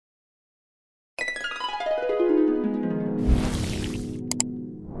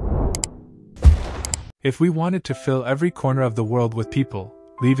If we wanted to fill every corner of the world with people,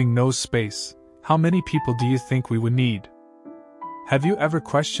 leaving no space, how many people do you think we would need? Have you ever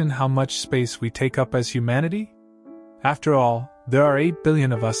questioned how much space we take up as humanity? After all, there are 8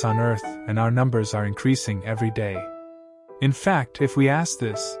 billion of us on Earth, and our numbers are increasing every day. In fact, if we asked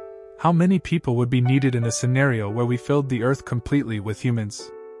this, how many people would be needed in a scenario where we filled the Earth completely with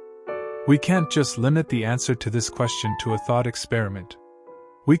humans? We can't just limit the answer to this question to a thought experiment.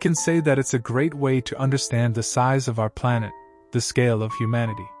 We can say that it's a great way to understand the size of our planet, the scale of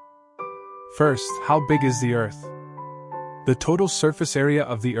humanity. First, how big is the Earth? The total surface area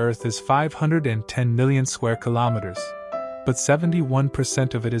of the Earth is 510 million square kilometers, but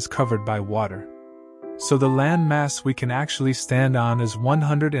 71% of it is covered by water. So the land mass we can actually stand on is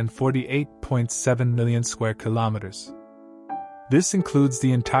 148.7 million square kilometers. This includes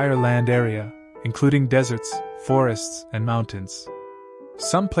the entire land area, including deserts, forests, and mountains.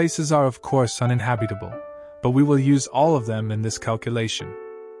 Some places are of course uninhabitable, but we will use all of them in this calculation.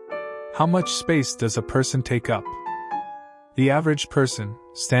 How much space does a person take up? The average person,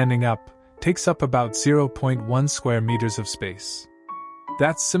 standing up, takes up about 0.1 square meters of space.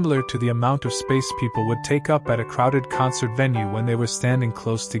 That's similar to the amount of space people would take up at a crowded concert venue when they were standing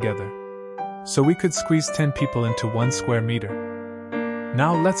close together. So we could squeeze 10 people into 1 square meter.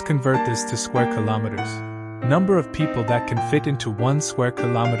 Now let's convert this to square kilometers. Number of people that can fit into 1 square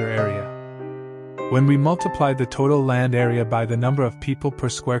kilometer area. When we multiply the total land area by the number of people per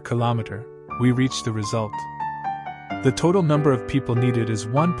square kilometer, we reach the result. The total number of people needed is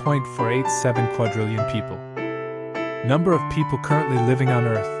 1.487 quadrillion people. Number of people currently living on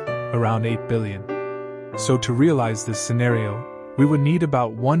Earth, around 8 billion. So to realize this scenario, we would need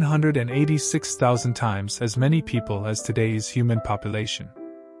about 186,000 times as many people as today's human population.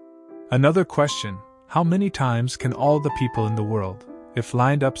 Another question, how many times can all the people in the world, if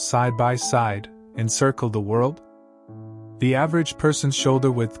lined up side by side, encircle the world? The average person's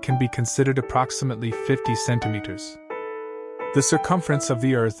shoulder width can be considered approximately 50 centimeters. The circumference of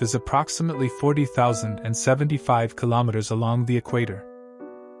the Earth is approximately 40,075 kilometers along the equator.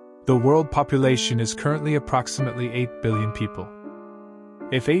 The world population is currently approximately 8 billion people.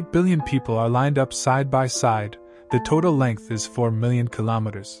 If 8 billion people are lined up side by side, the total length is 4 million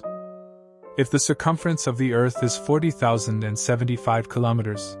kilometers. If the circumference of the Earth is 40,075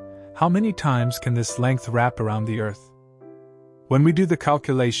 kilometers, how many times can this length wrap around the Earth? When we do the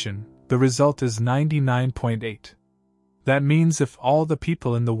calculation, the result is 99.8. That means if all the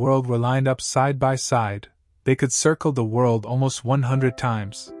people in the world were lined up side by side, they could circle the world almost 100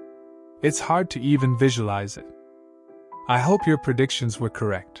 times. It's hard to even visualize it. I hope your predictions were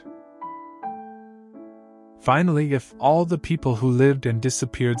correct. Finally, if all the people who lived and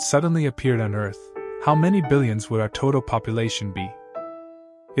disappeared suddenly appeared on Earth, how many billions would our total population be?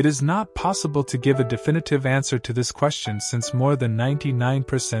 It is not possible to give a definitive answer to this question since more than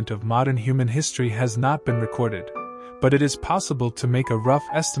 99% of modern human history has not been recorded, but it is possible to make a rough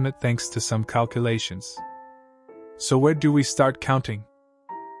estimate thanks to some calculations. So where do we start counting?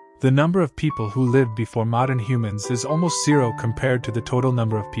 The number of people who lived before modern humans is almost zero compared to the total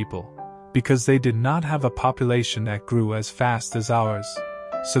number of people, because they did not have a population that grew as fast as ours,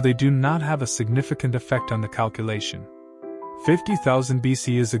 so they do not have a significant effect on the calculation. 50,000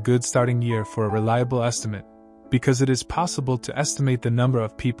 BC is a good starting year for a reliable estimate, because it is possible to estimate the number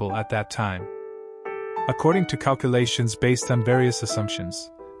of people at that time. According to calculations based on various assumptions,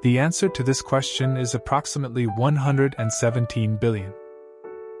 the answer to this question is approximately 117 billion.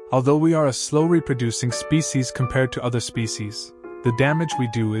 Although we are a slow reproducing species compared to other species, the damage we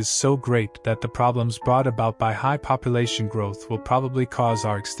do is so great that the problems brought about by high population growth will probably cause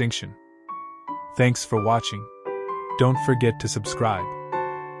our extinction. Thanks for watching. Don't forget to subscribe.